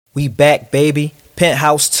We back, baby.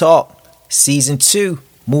 Penthouse Talk, Season 2.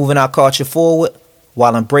 Moving our culture forward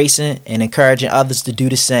while embracing and encouraging others to do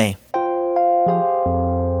the same. So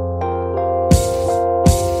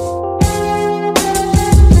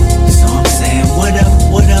I'm saying, what up,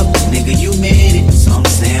 nigga, you made it. So I'm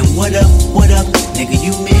saying, what up, nigga,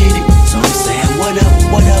 you made it. So I'm saying, what up,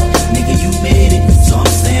 nigga, you made it. So I'm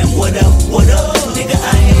saying, what up, nigga,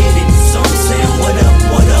 I hate it. So I'm saying, what up,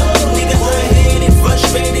 nigga, I hate it.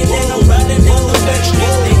 Frustrated and I'm riding down the back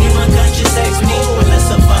streets, thinking my conscience asks me, but let's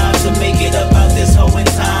survive to make it up out this hoe in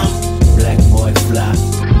time. Black boy fly,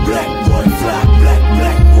 black boy fly, black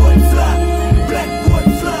boy fly, black boy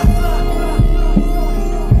fly.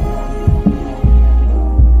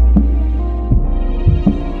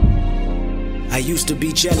 I used to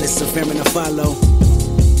be jealous of Aaron to follow.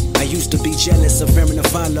 I used to be jealous of Aaron to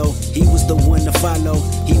follow. He was the one to follow.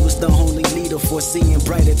 He was the only leader foreseeing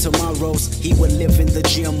brighter tomorrows. He would live in the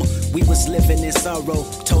gym. We was living in sorrow.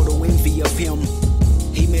 Total envy of him.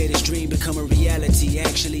 He made his dream become a reality,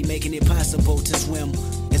 actually making it possible to swim.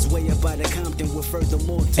 It's way up out of Compton with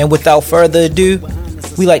furthermore. And without further ado,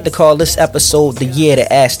 we like to call this episode the Year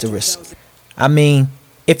to Asterisk. I mean,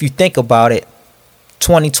 if you think about it,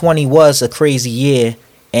 2020 was a crazy year,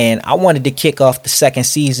 and I wanted to kick off the second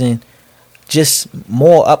season just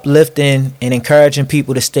more uplifting and encouraging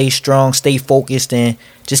people to stay strong, stay focused, and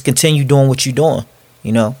just continue doing what you're doing.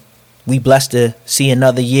 You know, we blessed to see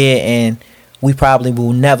another year, and we probably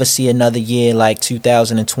will never see another year like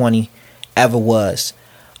 2020 ever was.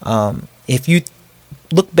 If you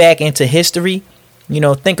look back into history, you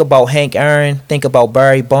know, think about Hank Aaron, think about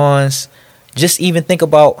Barry Bonds, just even think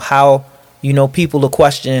about how, you know, people will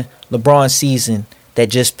question LeBron's season that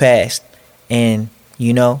just passed. And,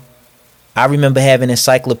 you know, I remember having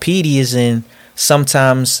encyclopedias, and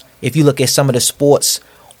sometimes if you look at some of the sports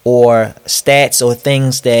or stats or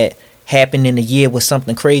things that happened in a year where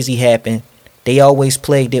something crazy happened, they always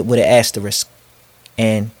plagued it with an asterisk.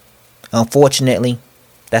 And unfortunately,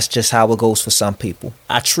 that's just how it goes for some people.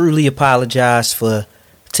 I truly apologize for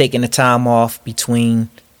taking the time off between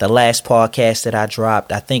the last podcast that I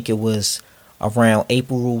dropped. I think it was around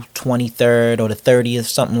April 23rd or the 30th,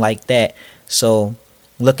 something like that. So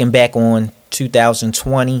looking back on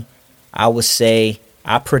 2020, I would say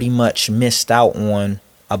I pretty much missed out on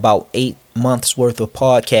about 8 months worth of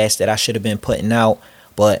podcasts that I should have been putting out.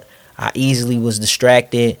 But I easily was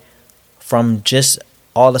distracted from just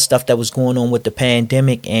all the stuff that was going on with the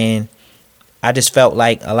pandemic. And I just felt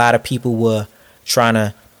like a lot of people were trying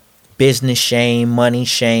to business shame, money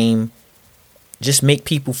shame, just make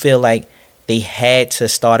people feel like they had to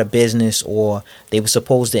start a business, or they were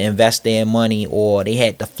supposed to invest their money, or they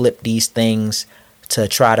had to flip these things to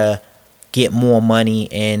try to get more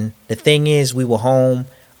money. And the thing is, we were home.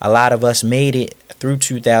 A lot of us made it through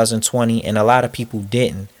 2020, and a lot of people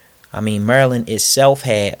didn't. I mean, Maryland itself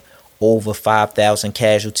had over 5,000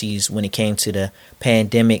 casualties when it came to the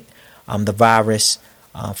pandemic, the virus.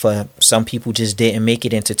 For some people just didn't make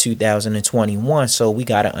it into 2021. So we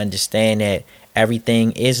got to understand that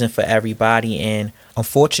everything isn't for everybody. And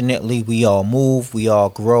unfortunately, we all move, we all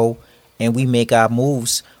grow, and we make our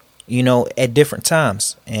moves, you know, at different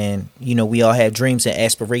times. And, you know, we all have dreams and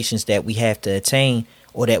aspirations that we have to attain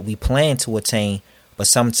or that we plan to attain. But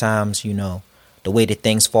sometimes, you know, the way that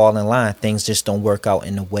things fall in line, things just don't work out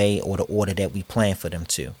in the way or the order that we plan for them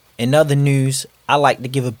to. In other news, I like to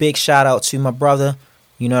give a big shout out to my brother,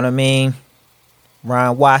 you know what I mean,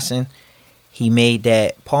 Ryan Watson. He made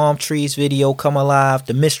that Palm Trees video come alive,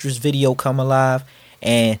 the Mistress video come alive.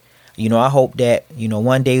 And, you know, I hope that, you know,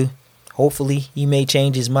 one day, hopefully he may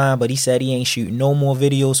change his mind. But he said he ain't shooting no more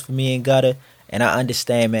videos for me and Gutter. And I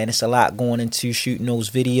understand, man, it's a lot going into shooting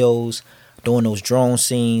those videos, doing those drone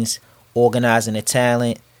scenes, organizing the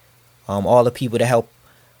talent, all the people that help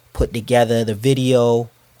put together the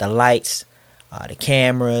video, the lights, the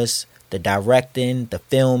cameras, the directing, the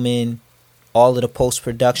filming, all of the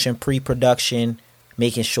post-production, pre-production,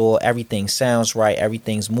 making sure everything sounds right,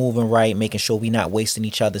 everything's moving right, making sure we're not wasting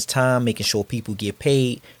each other's time, making sure people get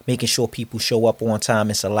paid, making sure people show up on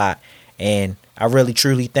time. It's a lot. And I really,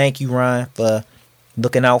 truly thank you, Ryan, for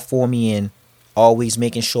looking out for me and always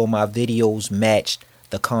making sure my videos matched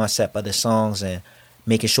the concept of the songs and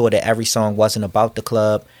making sure that every song wasn't about the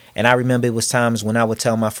club. And I remember it was times when I would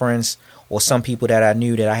tell my friends or some people that I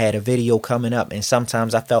knew that I had a video coming up, and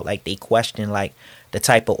sometimes I felt like they questioned like the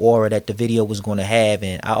type of aura that the video was going to have.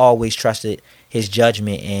 And I always trusted his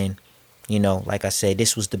judgment. And, you know, like I said,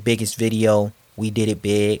 this was the biggest video. We did it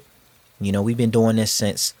big. You know, we've been doing this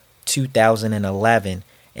since 2011.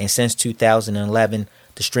 And since 2011,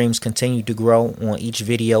 the streams continue to grow on each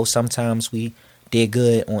video. Sometimes we did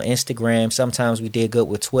good on Instagram. Sometimes we did good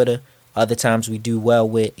with Twitter. Other times we do well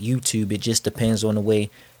with YouTube. It just depends on the way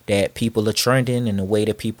that people are trending and the way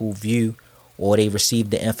that people view or they receive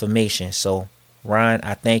the information. So, Ryan,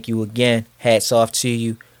 I thank you again. Hats off to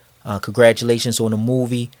you. Congratulations on the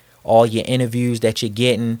movie, all your interviews that you're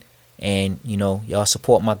getting, and y'all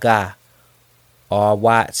support my guy, R.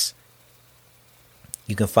 Watts.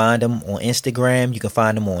 You can find him on Instagram, you can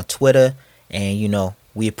find him on Twitter, and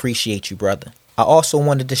we appreciate you, brother. I also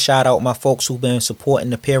wanted to shout out my folks who've been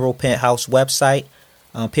supporting the Pero Penthouse website,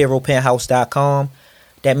 PeroPenthouse.com.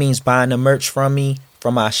 That means buying the merch from me,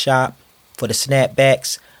 from our shop, for the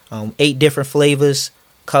snapbacks. 8 different flavors,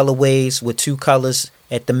 colorways with 2 colors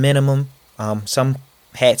at the minimum. Some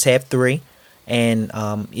hats have 3. And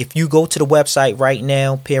if you go to the website right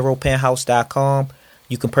now, PeroPenthouse.com,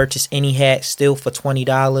 you can purchase any hat still for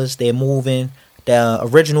 $20. They're moving. The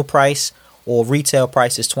original price or retail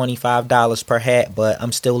price is $25 per hat, but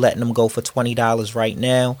I'm still letting them go for $20 right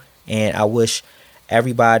now. And I wish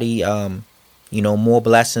everybody, more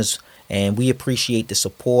blessings. And we appreciate the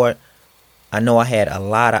support. I know I had a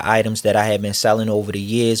lot of items that I have been selling over the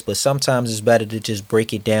years, but sometimes it's better to just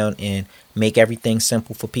break it down and make everything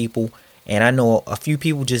simple for people. And I know a few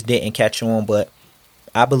people just didn't catch on, but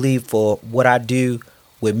I believe for what I do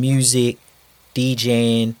with music,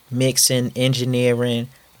 DJing, mixing, engineering,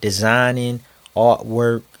 designing,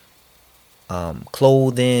 artwork,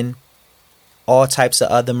 clothing, all types of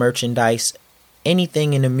other merchandise,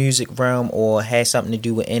 anything in the music realm or has something to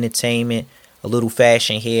do with entertainment, a little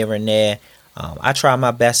fashion here and there. I try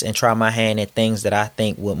my best and try my hand at things that I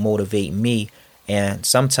think would motivate me. And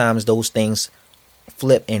sometimes those things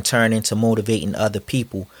flip and turn into motivating other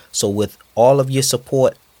people. So with all of your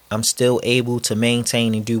support, I'm still able to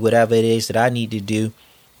maintain and do whatever it is that I need to do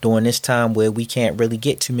during this time where we can't really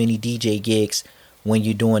get too many DJ gigs when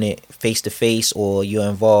you're doing it face to face or you're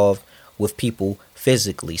involved with people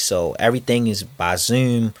physically. So everything is by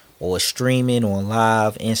Zoom or streaming on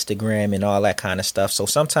live, Instagram, and all that kind of stuff. So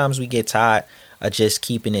sometimes we get tired of just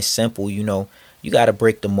keeping it simple. You got to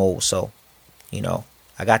break the mold. So, I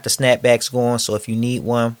got the snapbacks going. So if you need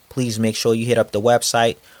one, please make sure you hit up the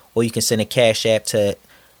website, or you can send a cash app to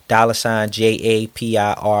 $JAPIRO.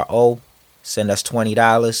 Send us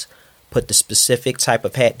 $20. Put the specific type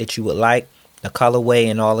of hat that you would like, the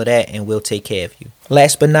colorway, and all of that, and we'll take care of you.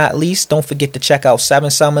 Last but not least, don't forget to check out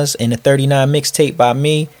 7 Summers and the 39 mixtape by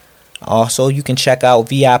me. Also, you can check out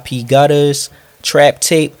VIP Gutters, Trap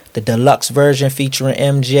Tape, the deluxe version featuring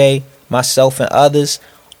MJ, myself, and others.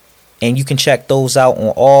 And you can check those out on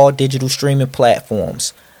all digital streaming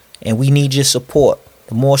platforms. And we need your support.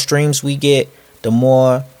 The more streams we get, the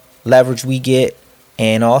more leverage we get.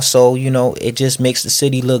 And also, it just makes the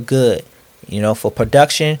city look good. For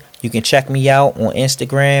production, you can check me out on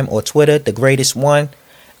Instagram or Twitter, The Greatest One.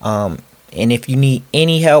 And if you need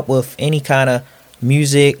any help with any kind of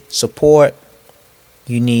music support,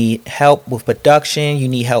 you need help with production, you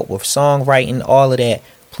need help with songwriting, all of that,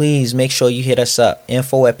 please make sure you hit us up,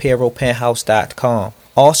 info@PeroPenthouse.com.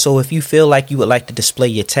 Also, if you feel like you would like to display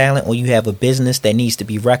your talent or you have a business that needs to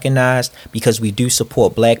be recognized, because we do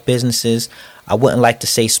support black businesses, I wouldn't like to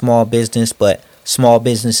say small business, but small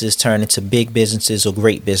businesses turn into big businesses or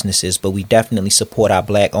great businesses, but we definitely support our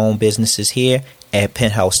black owned businesses here at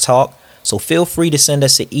Penthouse Talk. So feel free to send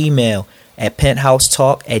us an email at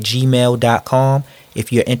penthousetalk@gmail.com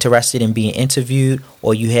if you're interested in being interviewed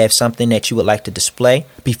or you have something that you would like to display.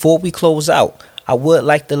 Before we close out, I would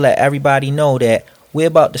like to let everybody know that we're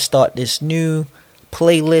about to start this new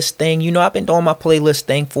playlist thing. I've been doing my playlist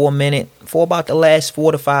thing for a minute, for about the last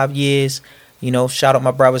 4 to 5 years. Shout out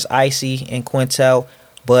my brothers Icy and Quintel.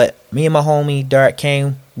 But me and my homie Derek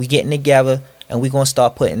Kane, we getting together and we're going to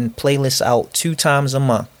start putting playlists out 2 times a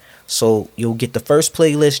month. So you'll get the first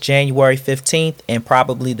playlist January 15th and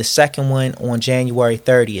probably the second one on January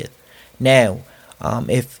 30th. Now,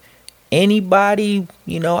 if anybody,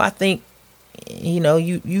 I think, you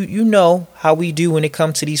know how we do when it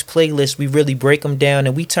comes to these playlists. We really break them down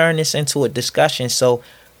and we turn this into a discussion. So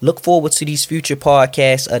look forward to these future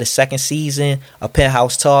podcasts of the second season of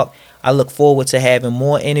Penthouse Talk. I look forward to having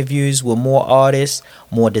more interviews with more artists,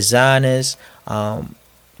 more designers,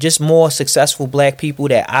 just more successful black people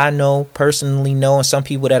that I personally know, and some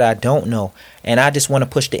people that I don't know. And I just want to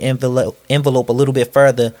push the envelope a little bit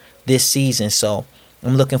further this season. So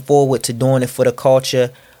I'm looking forward to doing it for the culture.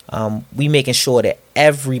 We making sure that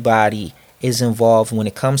everybody is involved when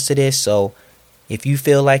it comes to this. So if you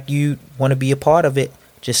feel like you want to be a part of it,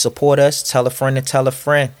 just support us. Tell a friend to tell a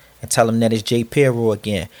friend, and tell them that it's J. Pero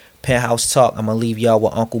again. Penthouse Talk. I'm going to leave y'all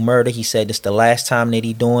with Uncle Murder. He said it's the last time that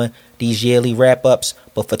he doing these yearly wrap-ups.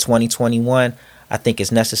 But for 2021, I think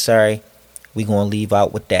it's necessary. We gonna leave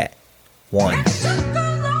out with that. 1.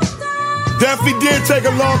 Definitely did take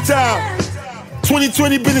a long time.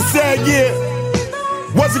 2020 been a sad year.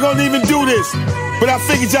 Wasn't gonna even do this, but I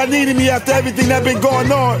figured y'all needed me after everything that been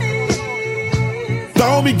going on. The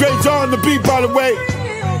homie Great John on the beat, by the way.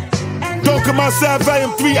 Don't Come Outside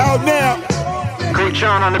Volume 3 out now. Great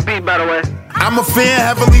John on the beat, by the way. I'm a fan,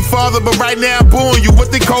 Heavenly Father, but right now I'm booing you.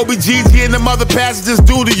 What did Kobe, Gigi, and them other passengers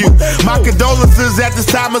do to you? My condolences at this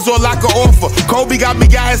time is all I can offer. Kobe got me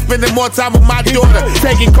out here spending more time with my daughter.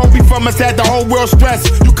 Taking Kobe from us had the whole world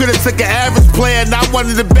stressed. You could've took an average player, not one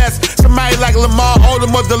of the best. Somebody like Lamar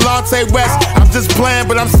Odom or Delonte West. I'm just playing,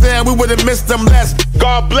 but I'm saying we would've missed them less.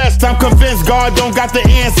 God blessed, I'm convinced God don't got the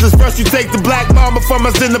answers. First you take the Black Mama from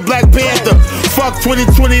us, then the Black Panther. Fuck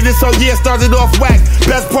 2020, this whole year started off whack.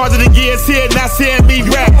 Best part of the year is here, now hearing me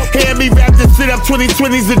rap. Hearing me rap this shit up,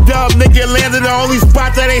 2020's a dub, nigga. Atlanta the only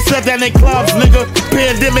spot that ain't shut down they clubs, nigga.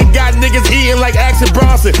 Pandemic got niggas eating like Action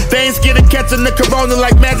Bronson. They ain't scared of catching the corona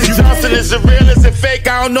like Magic Johnson. Is it real, is it fake?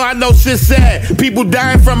 I don't know, I know shit's sad. People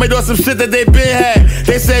dying from it or some shit that they been had.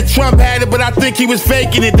 They said Trump had it, but I think he was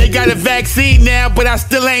faking it. They got a vaccine now, but I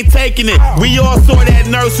still ain't taking it. We all saw that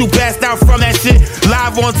nurse who passed out from that shit.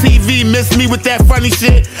 Live on TV, miss me with that funny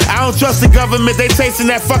shit. I don't trust the government, they chasing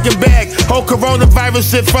that fucking bag. Whole coronavirus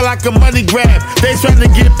shit felt like a money grab. They trying to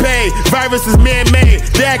get paid, virus is man-made.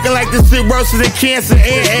 They acting like this shit worse than cancer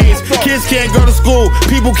and AIDS. Kids can't go to school,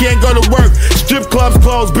 people can't go to work. Strip clubs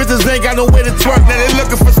closed, bitches ain't got no way to twerk. Now they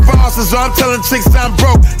looking for sponsors, so I'm telling chicks I'm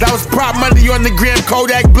broke. That was prop money on the gram,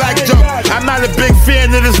 Kodak Black joke. I'm not a big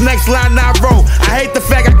fan of this next line I wrote. I hate the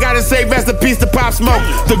fact I gotta say rest in peace to Pop Smoke.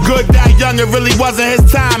 The good die young, it really wasn't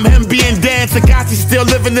his time. Him being Dan Tagasi still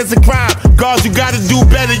living is a crime. God, you gotta do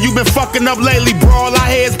better, you been fucking up lately, bro. All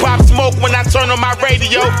I hear is Pop Smoke when I turn on my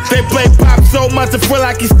radio. They play Pop so much I feel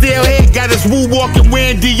like he's still here. Got his woo walking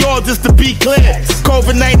wearing Dior just to be clear.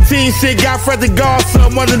 COVID-19 shit got Fred the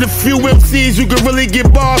Godson, one of the few MCs you can really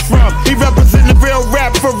get bars from. He represent the real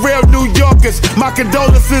rap for real New Yorkers. My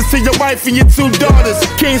condolences to your wife and your 2 daughters.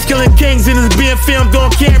 Kings killing kings and it's being filmed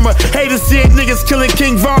on camera. Haters seeing niggas killing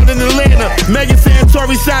King Von in Atlanta. Megan saying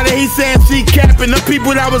Tory shot it, he saying she capping. The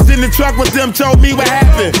people that was in the truck with them told me what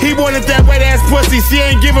happened. He wanted that wet ass pussy, she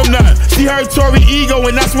ain't give him none. She heard Tory ego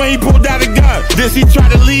and that's when he pulled out a gun. Then she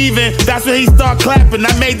tried to leave and that's when he start clapping.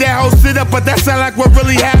 I made that whole shit up, but that sound like what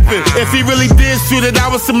really happened. If he really did shoot it, that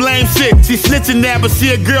was some lame shit. She snitching now, but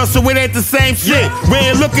she a girl, so it ain't the same shit. We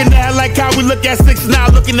ain't looking at her like how we look at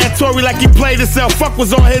 6ix9ine. Looking at Tory like he played himself. Fuck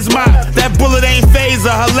was on his mind. That bullet ain't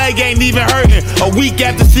phaser, her leg ain't even hurting. A week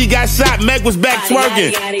after she got shot, Meg was back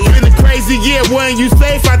twerking. Been a crazy year, wasn't you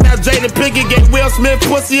safe? I thought Jada Pinkett gave Will Smith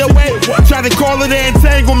pussy away. Tried to call it an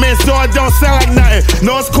entanglement, so it don't sound like nothing.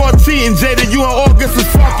 No, it's called cheating, Jada, you and August is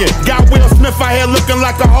fucking. Got Will Smith out here looking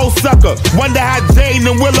like a whole sucker. Wonder how Jaden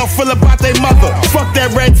and Willow feel about their mother. Fuck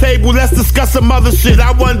that red table, let's discuss some other shit.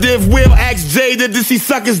 I wonder if Will asked Jada, did she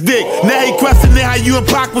suck his dick? Now he questioning how you and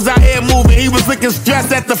Pac was out here moving. He was looking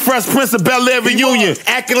stressed at the Fresh Prince of Bel-Air reunion.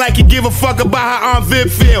 Acting like he give a fuck about how Aunt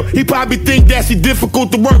Viv feel. He probably think that she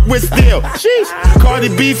difficult to work with still. Sheesh. Cardi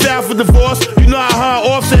B filed for divorce. You know how her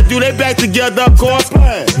and Offset do, they back together of course.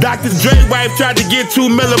 Dr. Dre wife tried to get $2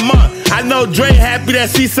 million a month. I know Dre happy that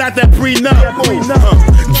she signed that prenup.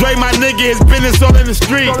 Dre my nigga, his business all in the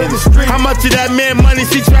street. How much of that man money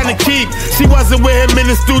she trying to keep? She wasn't with him in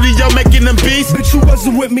the studio making them beats. Bitch, you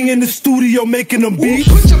wasn't with me in the studio making them beats.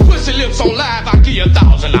 Put your pussy lips on live, I'll give you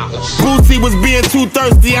 $1,000. Bootsy was being too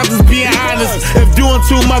thirsty, I'm just being honest. If doing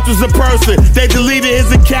too much was a person, they deleted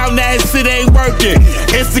his account, now his shit ain't working.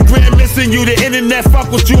 Instagram missing you, the internet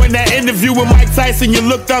fuck with you. In that interview with Mike Tyson, you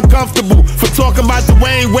looked uncomfortable for talking about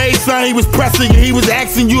Dwayne Wade, son. He was pressing you, he was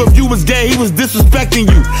asking you if you was gay, he was disrespecting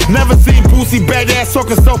you. Never seen Bootsy badass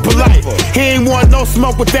talking so polite. He ain't want no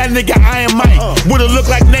smoke with that nigga Iron Mike. Would've looked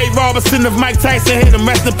like Nate Robinson if Mike Tyson hit him.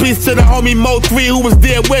 Rest in peace to the homie Mo 3 who was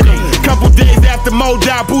there with him. Couple days after Mo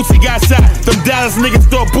died, Bootsy got shot. Them Dallas niggas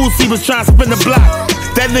thought Bootsy was trying to spin the block.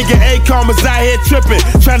 That nigga Akon was out here tripping,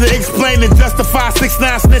 trying to explain and justify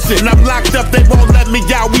 6ix9ine snitching. And I'm locked up, they won't let me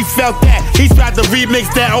out, we felt that. He tried to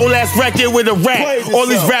remix that old ass record with a rap. All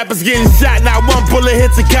these rappers getting shot, not one bullet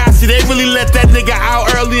hit Tekashi. They really let that nigga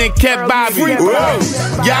out early and kept Bobby.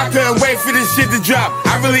 Y'all couldn't wait for this shit to drop.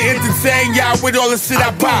 I really entertain y'all with all the shit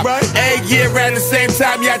I pop. Every year around the same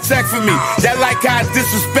time y'all check for me. That like how I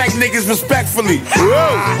disrespect niggas respectfully.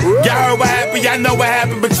 Y'all heard what happened, y'all know what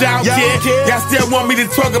happened, but y'all don't care. Y'all still want me to and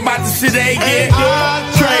talk about the shit they get.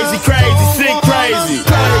 Crazy, shit crazy.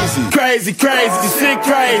 Crazy, the shit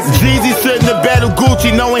crazy. Jeezy sitting in bed with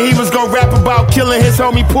Gucci, knowing he was gonna rap about killing his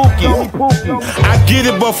homie Pookie. I get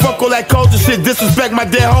it, but fuck all that culture shit. Disrespect my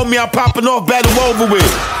dead homie, I'm popping off, battle over with.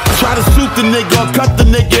 Try to shoot the nigga or cut the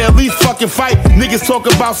nigga, at least fucking fight. Niggas talk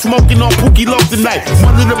about smoking on Pookie Low tonight.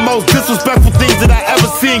 One of the most disrespectful things that I ever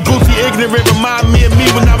seen. Gucci ignorant remind me of me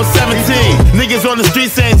when I was 17. Niggas on the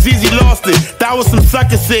street saying Jeezy lost it. That was some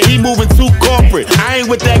sucker shit, he moving too corporate. I ain't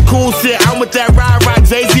with that cool shit, I'm with that ride.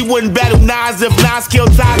 Jay-Z wouldn't battle Nas if Nas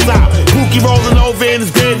killed Zaza. Pookie rolling over in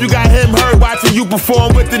his grave, you got him hurt watching you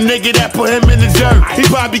perform with the nigga that put him in the dirt. He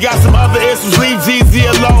probably got some other issues, leave Jeezy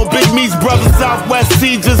alone. Big Me's brother Southwest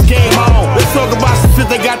C just came home. Let's talk about some shit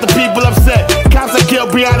that got the people upset. Cops that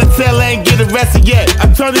killed Breonna Taylor ain't get arrested yet.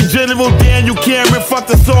 Attorney General Daniel Cameron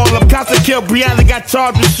fucked us all up. Cops that killed Breonna got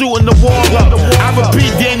charged with shooting the wall up. I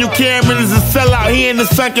repeat, Daniel Cameron is a sellout. He in the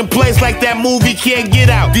second place like that movie Can't Get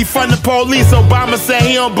Out. Defund the police, Obama said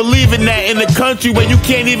he don't believe in that. In the country where you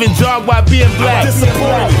can't even jog while being black.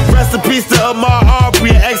 Rest in peace to Ahmaud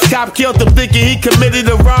Arbery. An ex-cop killed him thinking he committed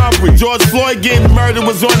a robbery. George Floyd getting murdered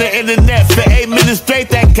was on the internet. For 8 minutes straight,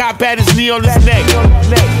 that cop had his knee on his neck.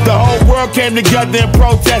 The whole world came together and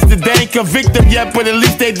protested. They ain't convict him yet, but at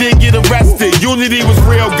least they did get arrested. Unity was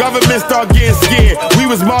real, government started getting scared. We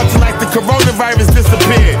was marching like the coronavirus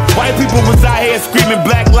disappeared. White people was out here screaming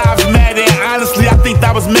Black Lives Matter. And honestly, I think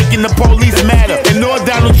that was making the police madder. And all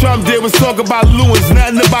Donald Trump did was talk about Lewis,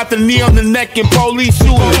 nothing about the knee on the neck and police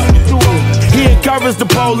shooters. He encouraged the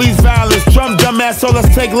police violence. Trump dumbass told us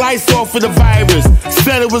take lights off for the virus.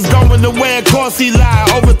 Said it was going away, of course he lied.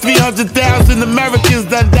 Over 300,000 Americans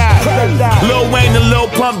done died. Lil Wayne and Lil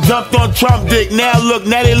Pump jumped on Trump dick. Now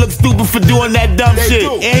they look stupid for doing that dumb shit.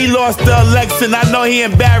 And he lost the election, I know he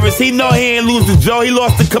embarrassed. He know he ain't lose to Joe, he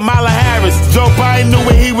lost to Kamala Harris. Joe Biden knew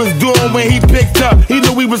what he was doing when he picked up. He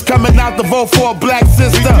knew he was coming out to vote for a black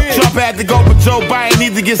sister. Trump had to go, but Joe Biden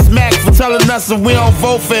need to get smacked for telling us if we don't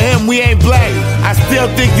vote for him, we ain't black. I still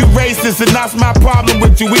think you racist, and that's my problem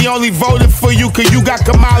with you. We only voted for you cause you got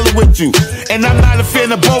Kamala with you. And I'm not a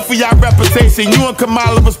fan of both of y'all reputation. You and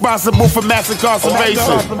Kamala responsible for mass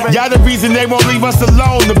incarceration. Y'all the reason they won't leave us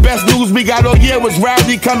alone. The best news we got all year was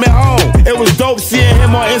Rowdy coming home. It was dope seeing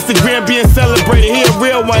him on Instagram being celebrated. He a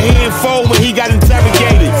real one, he ain't fold when he got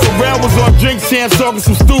interrogated. Pharrell was on Drink Champs talking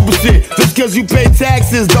some stupid shit. Just cause you pay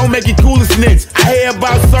taxes, don't make it cool as snitch. I hear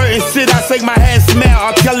about certain shit, I shake my head and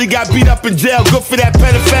smile. R. Kelly got beat up in jail, good for that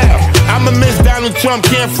pedophile. I'ma miss Donald Trump,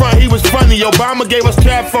 can't front, he was funny. Obama gave us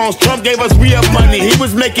trap phones, Trump gave us real money. He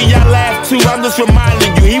was making y'all laugh too, I'm just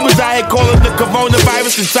reminding you. He was out here calling the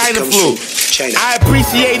coronavirus the China flu. I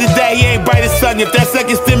appreciated that he ain't bite his son. If that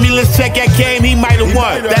second stimulus check that came, he might've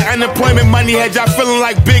won. That unemployment money had y'all feeling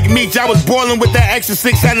like Big Meat. Y'all was boiling with that extra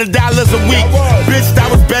 $600 a week. Bitch, that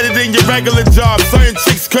was better than your regular job. Certain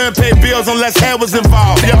chicks couldn't pay bills unless hair was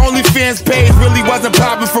involved. Your OnlyFans page really wasn't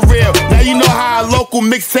popping for real. Now you know how a local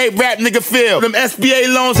mixtape rap nigga feel. Them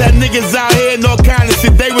SBA loans had niggas out here and all kind of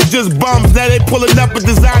shit. They was just bums, now they pulling up with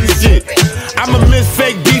designer shit. I'ma miss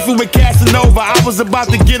fake beefing with Casanova. I was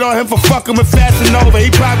about to get on him for fucking with Fashion-Nova.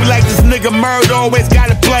 He probably like this nigga Murder, always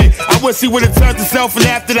gotta play. I wish he would've turned himself in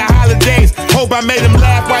after the holidays. Hope I made him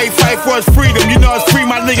laugh while he fight for his freedom. You know it's free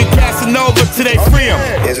my nigga Casanova till they free him.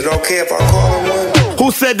 Is it okay if I call him one? Who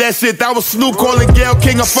said that shit? That was Snoop calling Gayle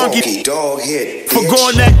King a funky dog hit. For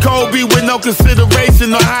going that Kobe with no consideration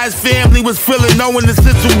on how his family was feeling, knowing the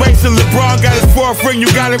situation. LeBron got his fourth ring, you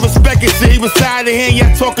gotta respect it shit. He was tired of hearing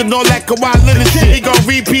y'all talking all that Kawhi Leonard shit. He gon'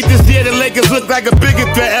 repeat this year, the Lakers look like a bigger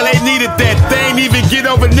threat. LA needed that, they ain't even get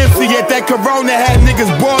over Nipsey yet. That Corona had niggas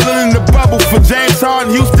boiling in the bubble. For James Harden,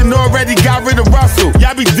 Houston already got rid of Russell.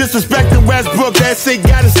 Y'all be disrespecting Westbrook, that shit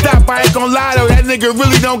gotta stop. I ain't gon' lie though, that nigga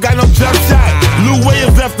really don't got no jump shot. Lou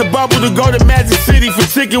Williams left the bubble to go to Magic City for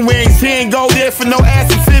chicken wings. He ain't go there for no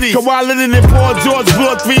Acid City. Kawhi Leonard and Paul George blew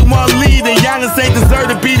a 3-1 lead, and Giannis ain't deserve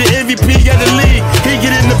to be the MVP of the league. He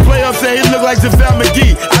get in the playoffs and he look like JaVale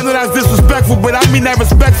McGee. I know that's disrespectful, but I mean that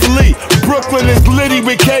respectfully. Brooklyn is litty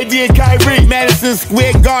with KD and Kyrie. Madison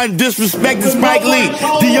Square Garden disrespecting Spike Lee.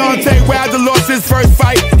 Deontay Wilder lost his first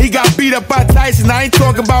fight. He got beat up by Tyson. I ain't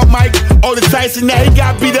talking about Mike or the Tyson that he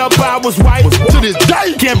got beat up by was white. To this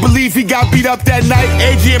day, can't believe he got beat up that night.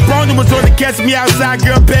 Adrian Broner was on the Catch Me Outside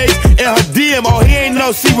girl page, and her DM, oh he ain't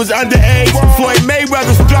know she was underage. Floyd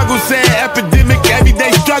Mayweather struggle saying epidemic.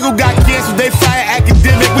 Everyday struggle got canceled, they fired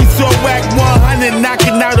academic. We saw Wack 100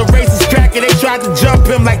 knocking out a racist cracker. They tried to jump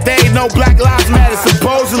him like they ain't no Black Lives Matter.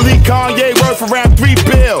 Supposedly Kanye worth around $3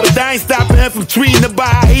 billion, but that ain't stopping him from tweeting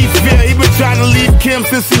about how he feel. He been trying to leave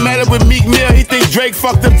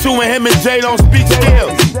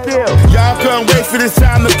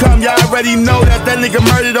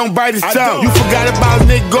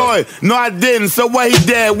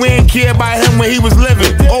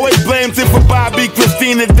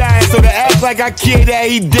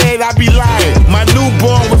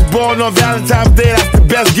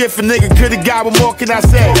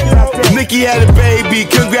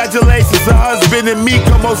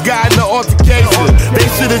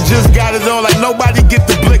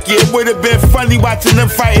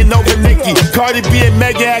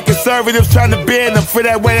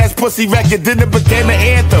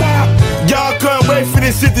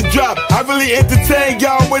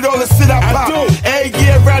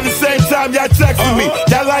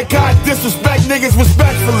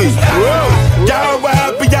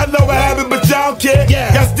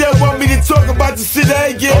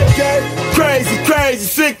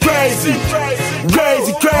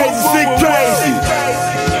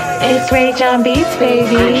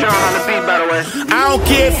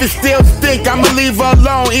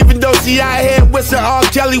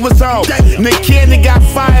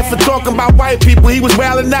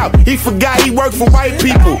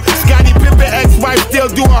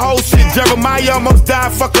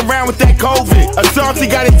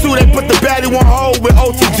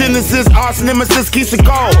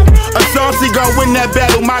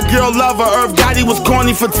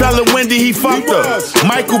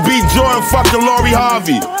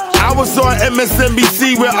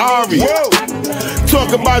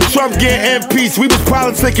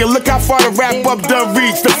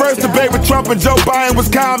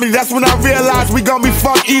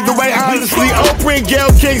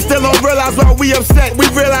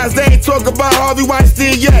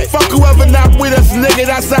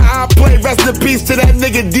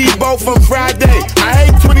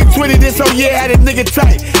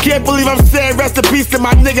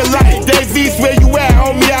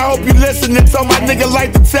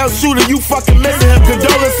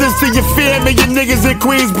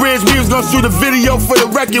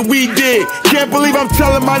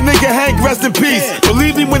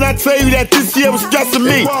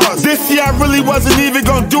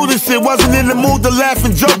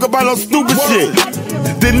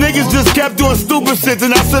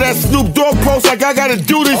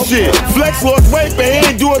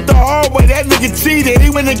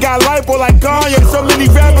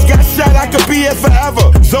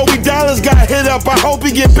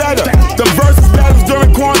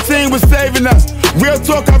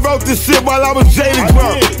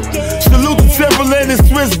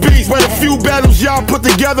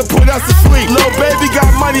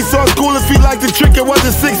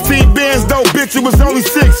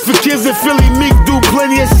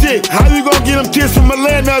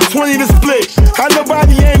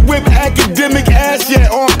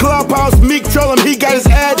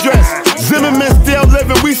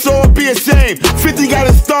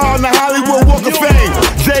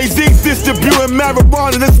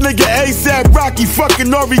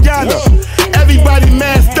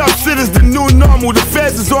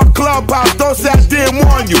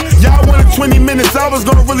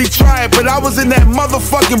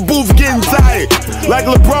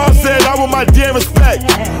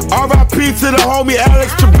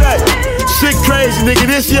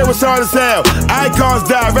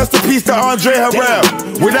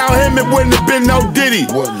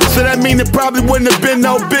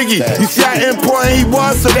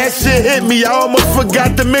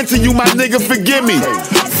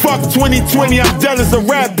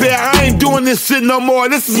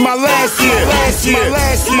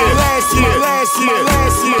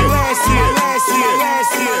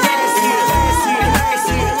last year.